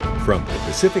From the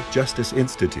Pacific Justice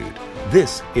Institute,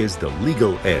 this is The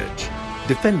Legal Edge,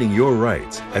 defending your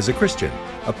rights as a Christian,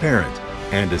 a parent,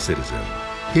 and a citizen.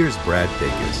 Here's Brad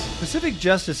Dacus. Pacific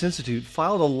Justice Institute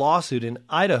filed a lawsuit in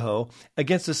Idaho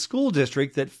against a school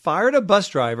district that fired a bus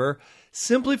driver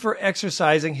simply for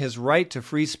exercising his right to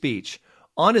free speech.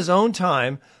 On his own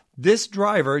time, this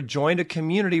driver joined a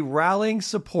community rallying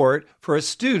support for a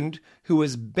student who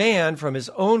was banned from his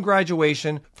own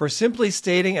graduation for simply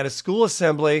stating at a school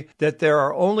assembly that there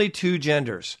are only two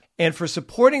genders. And for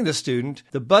supporting the student,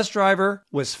 the bus driver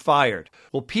was fired.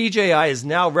 Well, PJI is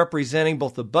now representing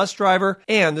both the bus driver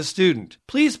and the student.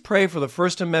 Please pray for the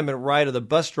First Amendment right of the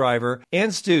bus driver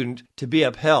and student to be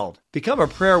upheld. Become a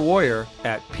prayer warrior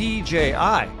at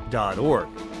pji.org.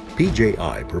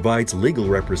 PJI provides legal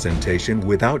representation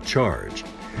without charge.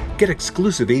 Get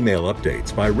exclusive email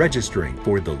updates by registering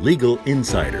for The Legal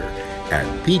Insider at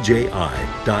pji.org.